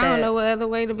 I like that. I don't know what other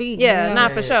way to be. Yeah,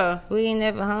 not for sure. We ain't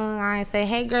never hung. I ain't say,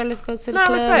 hey girl, let's go to the club.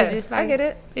 Respect. It's just like, I get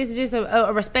it. It's just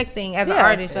a respect thing as an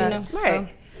artist, Right. So,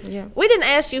 yeah. We didn't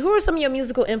ask you who are some of your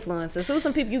musical influences. Who are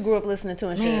some people you grew up listening to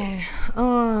and shit?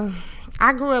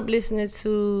 I grew up listening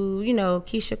to,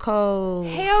 Keisha Cole,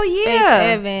 hell yeah,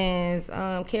 Faith Evans,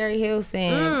 Carrie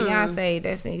Hilson, Beyonce,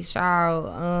 Destiny's Child,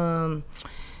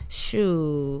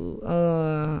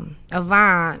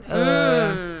 Avant,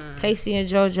 Casey and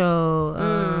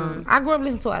JoJo. I grew up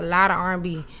listening to a lot of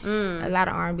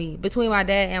R&B, between my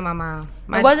dad and my mom.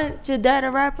 Wasn't your dad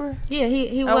a rapper? Yeah,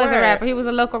 he was a rapper. He was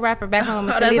a local rapper back home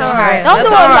in Toledo, Ohio. Don't do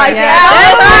him like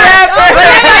that.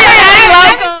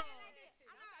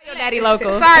 Your daddy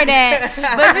local. Sorry, Dad.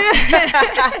 But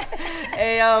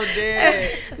hey, yo,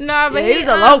 Dad. No, but he's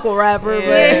a local rapper.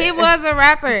 Yeah, he was a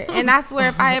rapper, and I swear,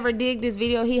 if I ever dig this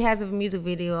video, he has a music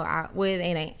video out with it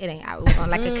ain't out on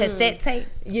like a cassette tape.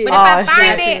 Yeah. But if I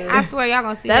find it, I swear y'all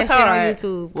gonna see that shit on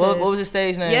YouTube. What was his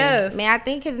stage name? Yes, man, I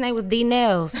think his name was D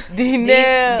Nails. D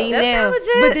Nails.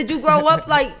 But did you grow up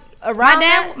like around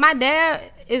my dad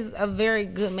is a very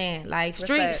good man, like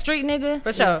street nigga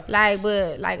for sure.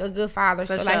 But a good father.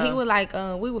 So like he would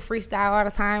we would freestyle all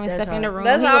the time and stuff in the room.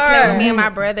 That's he would play with me and my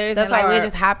brothers, and like we'd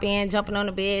just hop in, jumping on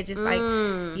the bed, just like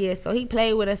So he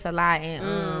played with us a lot,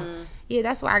 and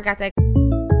that's why I got that.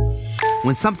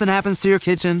 When something happens to your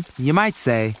kitchen, you might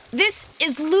say, This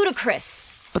is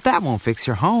ludicrous. but that won't fix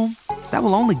your home. That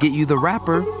will only get you the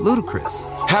rapper,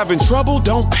 Ludacris. Having trouble?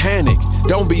 Don't panic.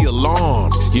 Don't be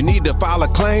alarmed. You need to file a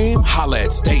claim? Holla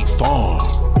at State Farm.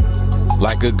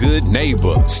 Like a good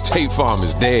neighbor, State Farm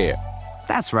is there.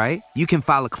 That's right. You can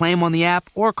file a claim on the app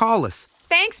or call us.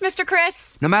 Thanks, Mr.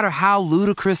 Chris. No matter how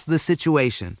ludicrous the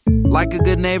situation, like a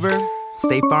good neighbor,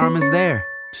 State Farm is there.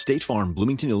 State Farm,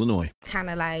 Bloomington, Illinois. Kind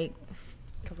of like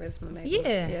charisma, maybe.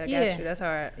 Yeah, I got you. That's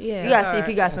hard. Yeah, you gotta see if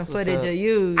you got some footage of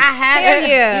you. I have.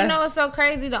 Yeah. You know what's so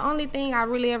crazy? The only thing I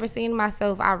really ever seen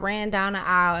myself, I ran down the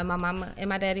aisle and my mama and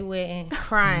my daddy wedding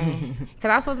crying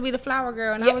because I was supposed to be the flower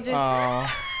girl, and I was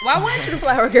just. Why weren't you the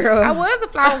flower girl? I was the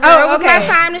flower girl. It was my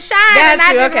time to shine, and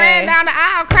I just ran down the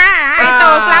aisle crying. I ain't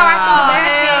throw a flower out the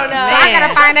basket. So I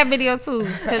gotta find that video too,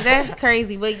 because that's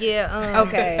crazy. But yeah,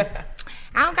 okay.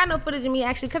 I don't got no footage of me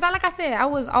actually, because like I said, I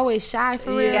was always shy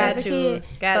for real as a kid.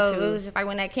 So it was just like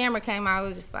when that camera came out, it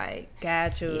was just like,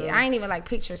 got you. Yeah, I ain't even like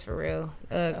pictures for real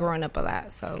growing up a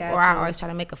lot. So I always try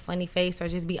to make a funny face or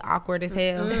just be awkward as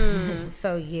hell.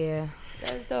 So yeah.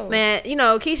 That's dope. Man, you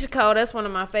know, Keisha Cole, that's one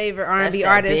of my favorite R&B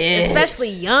artists, especially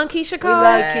young Keisha Cole. We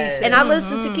love Keisha. And I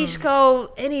listen to Keisha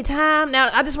Cole anytime. Now,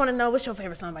 I just want to know, what's your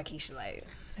favorite song by Keisha? Like,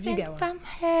 if you got one. From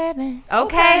heaven.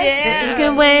 Okay. Yeah. You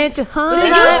can wait your heart.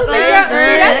 Yes.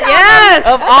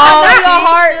 Of all, your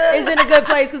heart is in a good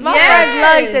place because my friends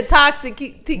like the toxic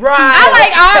Keisha. I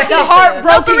like all Keisha. The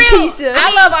heartbroken Keisha.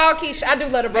 I love all Keisha. I do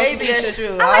love the broken Keisha. That's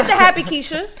true. I like the happy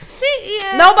Keisha.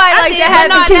 Nobody like the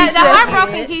happy Keisha. The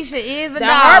heartbroken Keisha is a dog.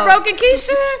 The heartbroken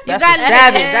Keisha? That's a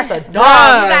savage. That's a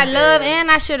dog. You got love and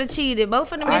I should have cheated.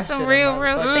 Both of them is some real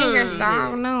stingers. So I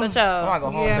don't know. For sure. I'm gonna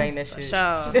go home and bang that shit. For sure.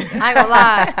 I ain't gonna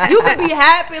lie. You could be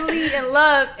happily in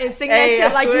love and sing that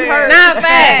shit like you heard. Nah,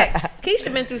 facts.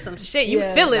 Keisha been through some shit. You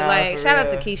feel it. Like, shout out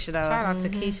to Keisha though. Shout out to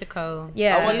Keisha Cole.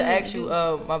 Yeah. I wanted to ask you,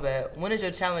 my bad. When is your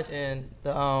challenge in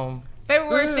the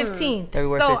February 15th.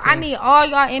 February 15th. I need all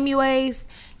y'all MUAs.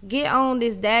 Get on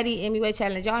this Daddy MUA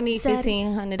challenge. Y'all need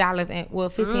 $1,500 and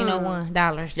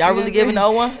 $1,501. Y'all really giving the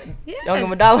 01? Yeah. Y'all give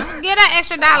them $1? Yeah, get that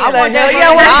extra dollar. I'm like, hell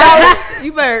yeah, $1.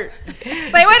 You better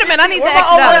say, wait a minute, I need Where the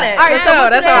extra my dollar. $1 at? All right, so what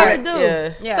that's do they hard. have to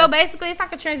do? Yeah. So basically, it's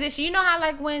like a transition. You know how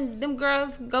like when them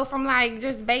girls go from like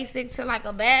just basic to like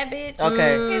a bad bitch.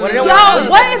 Okay. What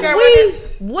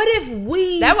if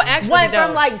we That would actually went be dope.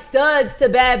 from like studs to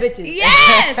bad bitches?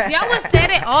 Yes, y'all would set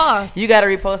it off. You gotta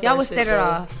repost. Y'all that would shit, set it bro.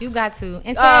 off. You got to.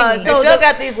 And tag me. so Excel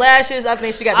got these lashes. I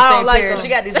think she got the I don't same like pair. them. She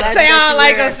got these lashes. Say I that don't she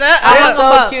like wear. them. Shut They're up.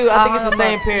 so cute. I think it's the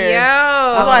same pair. Yo.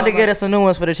 We're going to get her some new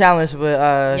ones for the challenge, but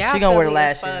Y'all she gonna wear the silly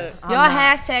as lashes. fuck. Y'all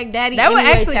hashtag daddy. That would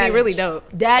anyway actually challenge. be really dope.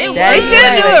 Daddy, It Daddy They should do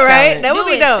anyway it, right? challenge. That would Do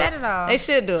be it. dope. Set it off. They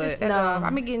should do Just it. set it No. off.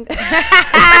 I'm getting.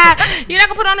 You're not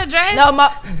gonna put on a dress. No,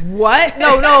 what?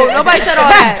 No, nobody said all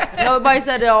that. Nobody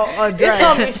said a dress. It's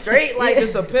gonna be straight like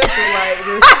just a pimple, like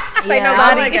just. Yeah,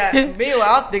 nobody got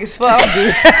meanwhile, I'm thinking it's fun.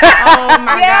 Oh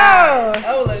my god.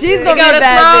 She's They gonna go be to a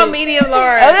bad small, bitch. medium,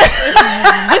 large.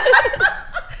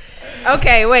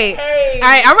 Okay, wait. All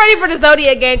right, I'm ready for the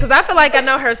zodiac game because I feel like I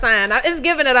know her sign. It's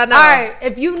given that I know. All right,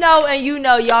 if you know and you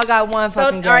know, y'all got one So,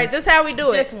 fucking all right, guess. this is how we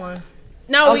do it. Just one.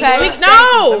 No, Okay. we Let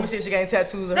no. me see if she got any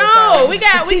tattoos on her No, side. we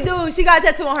got. She got a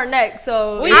tattoo on her neck,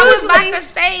 so We I was usually- about to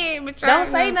say it, but Don't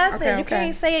say nothing. Okay, You okay.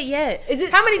 can't say it yet. Is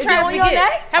it? How many is it tries on we your get?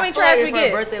 neck? How many I feel like tries we if her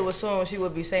get? birthday was soon, she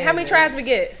would be saying. How many this. tries we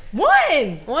get?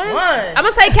 One. One. One. I'm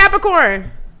gonna say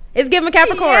Capricorn. It's giving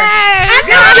Capricorn. Yes.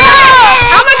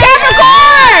 I'm a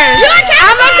Capricorn. You a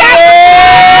I'm a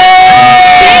Capricorn.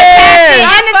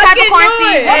 And it's fucking Capricorn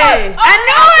knew it. season. I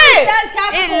knew it.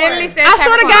 It literally says I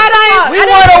swear to God, We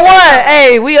won a one.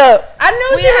 Hey, we up. I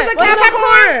knew We she was up. a What's your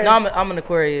Capricorn. No, I'm an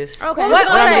Aquarius. Okay. What But I'm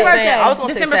was just your saying, I was birthday?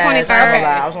 gonna December say Sag. 23rd. I ain't gonna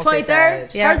lie, I was gonna say 23rd?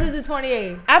 Sag. Yeah. Hers is the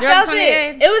 28th. I You're felt the it.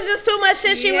 28th? It was just too much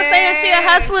shit. She was saying she a Yeah.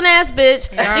 hustling ass bitch.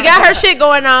 She got her shit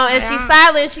going on and she's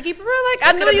silent. She keep it real like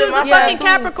I knew could've you been was a my fucking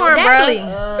tattoo. Capricorn, Definitely.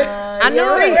 bro. I knew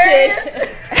you're it.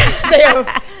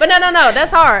 But no,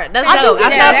 that's hard. That's I do dope.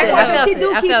 get I felt it. I Capricorn, felt she it.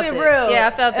 do I keep felt it real. Yeah, I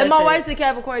felt that And my shit. wife's a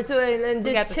Capricorn too, and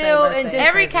We got just the same chill birthday. and just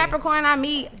Every Capricorn I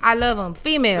meet, I love them.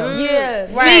 Females. yeah.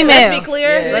 Right. Females. Let's be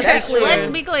clear. Yeah, Let's that's be clear. Let's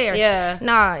be clear. Yeah.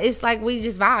 Nah, it's like we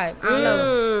just vibe. I don't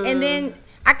know. And then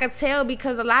I could tell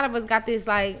because a lot of us got this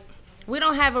like we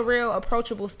don't have a real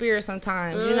approachable spirit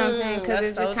sometimes. You know what I'm saying? Because that's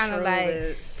it's just so kind of true, like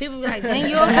bitch. people be like, "Dang,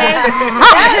 you okay?"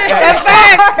 That's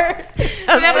fact.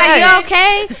 People be like, "You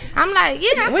okay?" I'm like,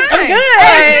 "Yeah, I'm fine." I'm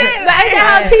good. But ain't that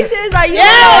how Tisha is? Like, you don't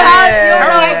know how, you don't Her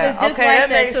know. wife is just Okay, like that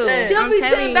that makes too. sense. She'll I'm be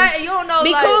telling sitting you. back and you don't know.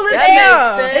 Be like, cool as That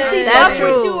hell. makes if she sense. That's fuck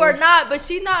with true. you or not, but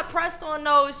she not pressed on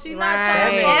those. She not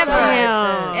trying to Right.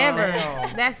 fuck Ever. with.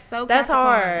 Ever. That's so That's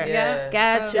Capricorn. hard. Yeah.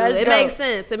 Got So you. that's It dope. makes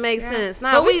sense. It makes sense.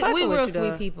 Nah, But we fucking with real you, sweet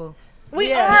though. people. We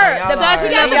Yeah. are. Y'all The are. Such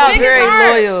we got the Y'all biggest very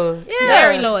hearts. loyal. Yeah.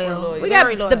 Very loyal. loyal. We got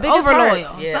Very loyal. the biggest Over loyal.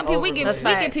 hearts. Yeah, Some people over. we That's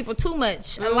give facts. people too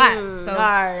much, a lot. So All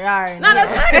right. No,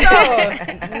 that's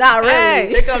facts though. Not really. Hey.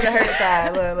 Here come the her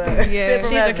side. Look. Yeah, Sip from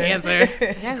she's a heaven. Cancer.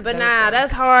 that's But dope, nah, though.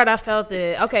 that's hard. I felt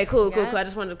it. Okay, cool. I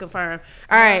just wanted to confirm.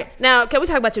 All right, now can we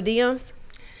talk about your DMs?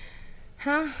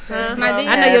 Huh? My DMs.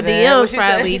 I know your What DMs she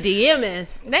probably say? DMing.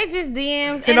 They just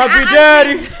DMs. Can and I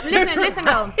be honestly- Listen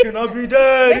though. Can I be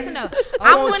daddy? Listen though.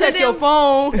 I I'm won't one check of your them.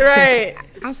 phone. Right.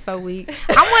 I'm so weak.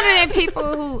 I'm one of them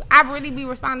people who I really be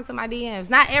responding to my DMs.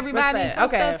 Not everybody. Respect. Some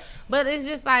Okay. stuff, but it's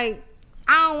just like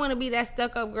I don't want to be that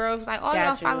stuck up girl. It's like, oh, Got y'all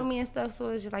you. follow me and stuff. So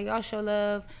it's just like y'all show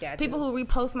love. Got People you. who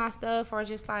repost my stuff or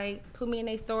just like put me in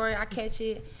their story. I catch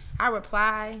it. I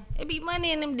reply. It be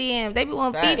money in them DMs. They be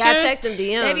wanting Facts. features. Gotta check them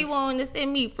DMs. They be wanting to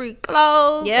send me free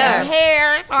clothes, Yeah. and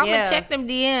hair. So I'm Yeah. gonna check them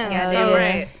DMs. Yeah, so,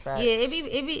 right. yeah,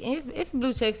 it's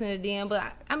blue checks in the DM, but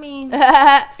I mean, Say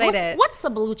what's, that. What's a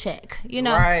blue check? You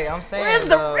know, Right, I'm saying. Where's the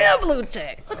though. real blue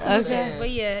check? Okay. But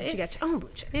yeah, it's, You got your own blue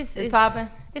check. it's popping.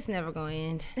 It's never gonna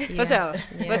end. For sure.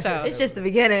 For sure. It's just the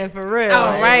beginning for real.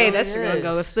 Oh, right. it That's really gonna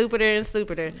go is. stupider and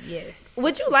stupider. Yes.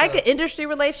 Would you like an industry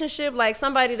relationship, like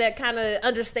somebody that kind of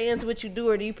understands what you do,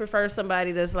 or do you prefer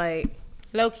somebody that's like,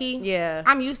 Low key. yeah,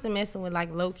 I'm used to messing with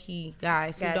like low key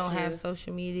guys who Got don't you. have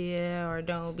social media or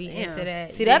don't be Damn. into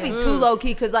that. See, that'd be too low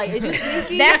key, cause like, is you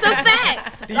sneaky? That's a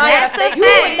fact. Like, That's a you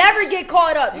would fact. never get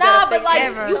caught up. Nah, but like,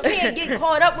 ever. you can't get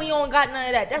caught up when you don't got none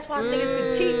of that. That's why niggas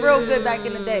could cheat real good back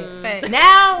in the day. Fact.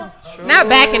 Now, not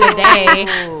back in the day.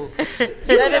 Ooh.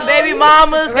 7 baby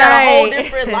mamas got a whole Right.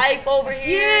 different life over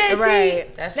here. yeah, Right.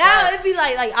 see, That's now facts. it'd be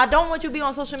like I don't want you to be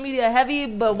on social media heavy,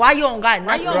 but why you don't got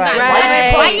Why nothing? you don't Right. got Why you nothing?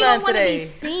 ain't Why posting you don't nothing want to be today?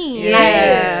 seen?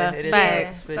 Yeah, Like, it is.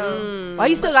 facts. So, Why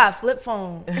you still got a flip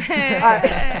phone?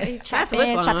 Trapping,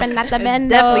 chopping at the bendo.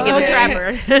 Definitely get a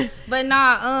trapper. But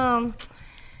nah,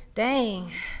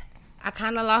 dang. I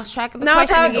kind of lost track of the No,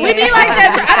 question. we be like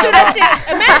that. I do that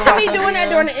shit. Imagine me doing that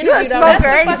during the interview. You a smoker,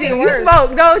 ain't you? You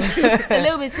smoke, don't you? A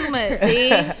little bit too much.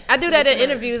 See, I do that in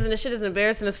interviews, and the shit is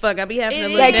embarrassing as fuck. I be having to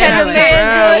look like down. Kevin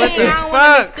What the I don't want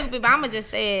fuck? to be stupid, but I'ma just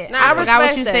say it. Nah, I I forgot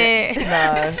what respect you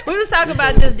that. said. We was talking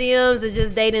about just DMs and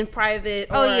just dating private.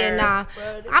 Oh yeah, nah.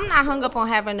 I'm not hung up on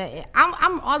having a.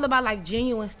 I'm all about like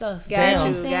genuine stuff. Got you know what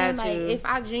I'm you, saying? got Like you. if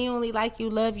I genuinely like you,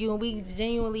 love you, and we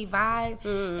genuinely vibe,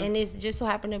 and it's just so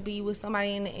happen to be with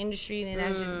somebody in the industry, then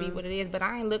that should be what it is. But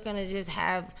I ain't looking to just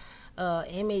have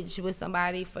image with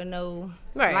somebody for no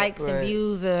likes and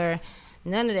views or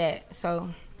none of that. So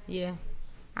yeah,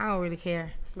 I don't really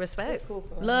care. Respect.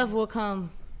 Love will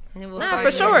come. And it will Nah, find for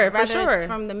you. sure, for Whether sure. It's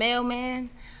from the mailman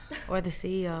or the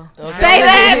CEO. Okay. Say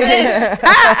that.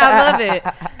 I love it.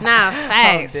 Nah,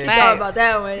 facts. You Facts. talk about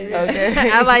that one.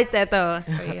 Okay. I like that though.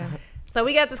 So yeah. So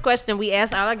we got this question. We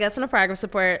asked all our guests in the progress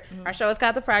report. Our show is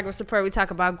called the Progress Report. We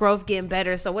talk about growth, getting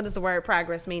better. So what does the word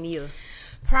progress mean to you?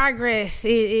 Progress, it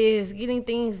is getting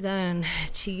things done,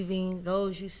 achieving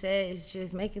goals you set. It's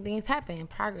just making things happen.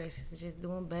 Progress is just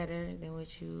doing better than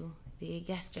what you did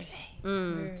yesterday.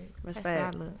 Respect. That's how I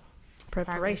look.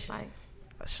 Preparation. Progress,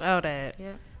 For sure that.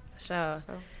 Yeah. For sure.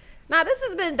 So. Nah, this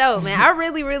has been dope, man. I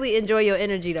really, really enjoy your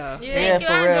energy, though. Thank you.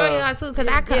 I enjoy y'all too, because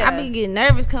I be getting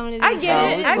nervous coming to this I get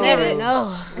show. it. I You get never it.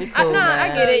 know.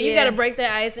 I get it. You Yeah. got to break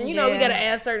that ice, and you know we Yeah. got to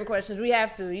ask certain questions. We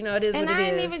have to. You know, it is And what I it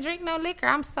ain't is. even drink no liquor.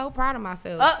 I'm so proud of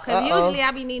myself. Because usually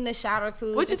I be needing a shot or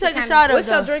two. What you just to take a kinda- shot of? What's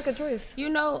your though? drink of choice? You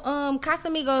know,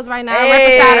 Casamigos right now,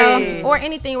 Hey. Reposado, or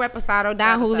anything Reposado,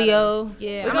 Don Julio.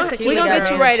 Yeah, I'm a We're going to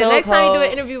get you right. The next time you do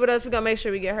an interview with us, we're going to make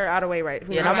sure we get her out of the way right.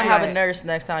 Yeah, and I'm going to have a nurse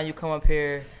next time you come up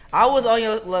here. I was on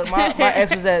your look. My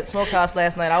ex was at Smokehouse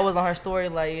last night. I was on her story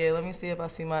like, yeah, let me see if I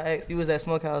see my ex. You was at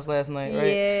Smokehouse last night, right?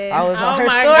 Yeah. I was on her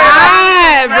my story.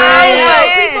 God,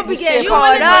 bro. People be getting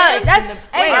called up.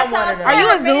 That's how Are you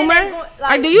a Zoomer?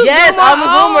 Or do you Yes, Zoom I'm a on?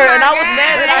 Zoomer, Oh and my I was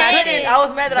mad that I God. couldn't. I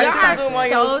was mad that I couldn't Zoom on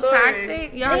your so story.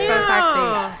 toxic. Y'all so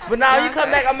toxic. But now you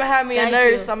come back, I'm gonna have me a Thank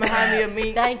nurse. you. I'm gonna have me a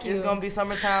meat. Thank you. It's gonna be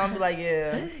summertime. I'm be like,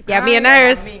 yeah. Got me a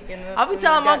nurse. I'll be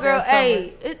telling my girl,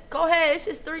 hey, go ahead. It's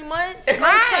just 3 months. Go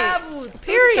travel.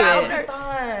 Period.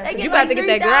 They You about to get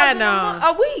that grind on.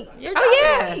 a week. Oh,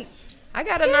 yeah. I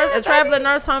got a nurse, a traveler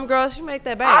nurse home girl. She make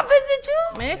that I'll back. visit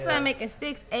you. Man, this son making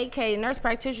 6, 8K. Nurse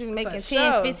practitioners making 10,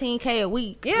 sure. 15K a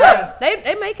week. Yeah,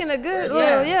 they making a good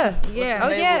little, yeah. Yeah. Oh,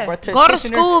 yeah. Go to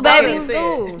school, baby.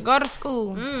 School. Go to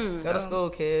school. Go to school,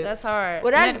 kids. That's hard.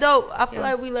 Well, that's dope. I feel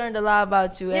like we learned a lot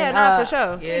about you. Yeah, and, no, for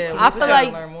sure. Yeah, I feel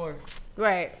like learn more.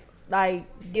 Right. Like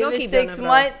give Don't it keep 6 doing it,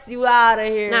 months, you out of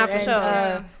here. Nah, for and,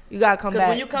 sure. You gotta come Because back.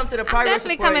 when you come to the progress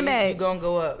definitely report, coming back. you gonna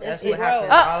go up. That's It what happens.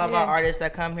 grows. All of our artists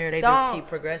that come here, they Don't. just keep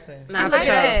progressing. Nah, for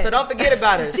sure. So don't forget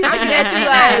about us. Looking at you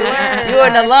like, You're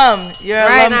an alum. You're an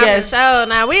Right alum now, for guest. sure.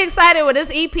 Now we excited. Well, this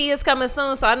EP is coming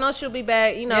soon, so I know she'll be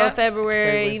back. You know, Yep.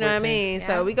 February. You know what I 14th. mean. Yeah.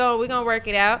 So we gonna work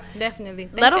it out. Definitely.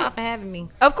 Thank Let 'em- y'all for having me.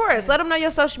 Of course. Let them know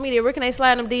your social media. Where can they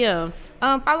slide them DMs?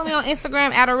 Follow me on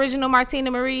Instagram at original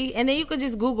Martina Marie, and then you could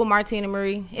just Google Martina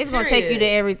Marie. It's gonna take you to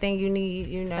everything you need.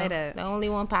 You know, Say that. the only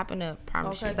one popping up.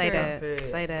 Promise you. Say that. Period.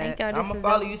 Say that. Thank y'all. I'm This gonna is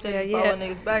follow dope. you. Said Yeah, you yeah. follow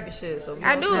niggas back and shit. So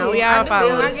I do. No, we are I do.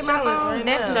 following. I get my phone.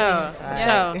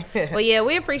 Definitely. Sure. Well, yeah,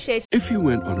 we appreciate you. If you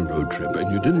went on a road trip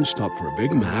and you didn't stop for a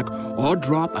Big Mac or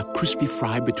drop a crispy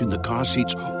fry between the car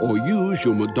seats or use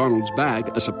your McDonald's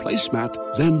bag as a placemat,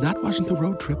 then that wasn't a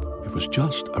road trip. It was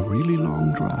just a really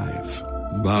long drive.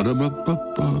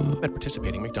 Ba-da-ba-ba-ba. At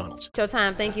participating McDonald's. Your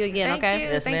time. Thank you again. Thank Okay. you.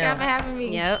 Yes, Thank ma'am. y'all for having me.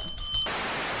 Yep.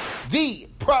 The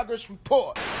Progress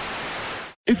Report.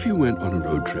 If you went on a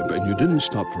road trip and you didn't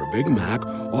stop for a Big Mac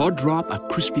or drop a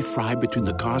crispy fry between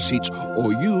the car seats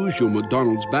or use your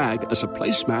McDonald's bag as a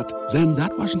placemat, then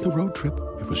that wasn't a road trip.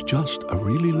 It was just a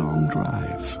really long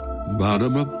drive.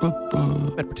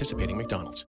 Ba-da-ba-ba-ba. At participating McDonald's.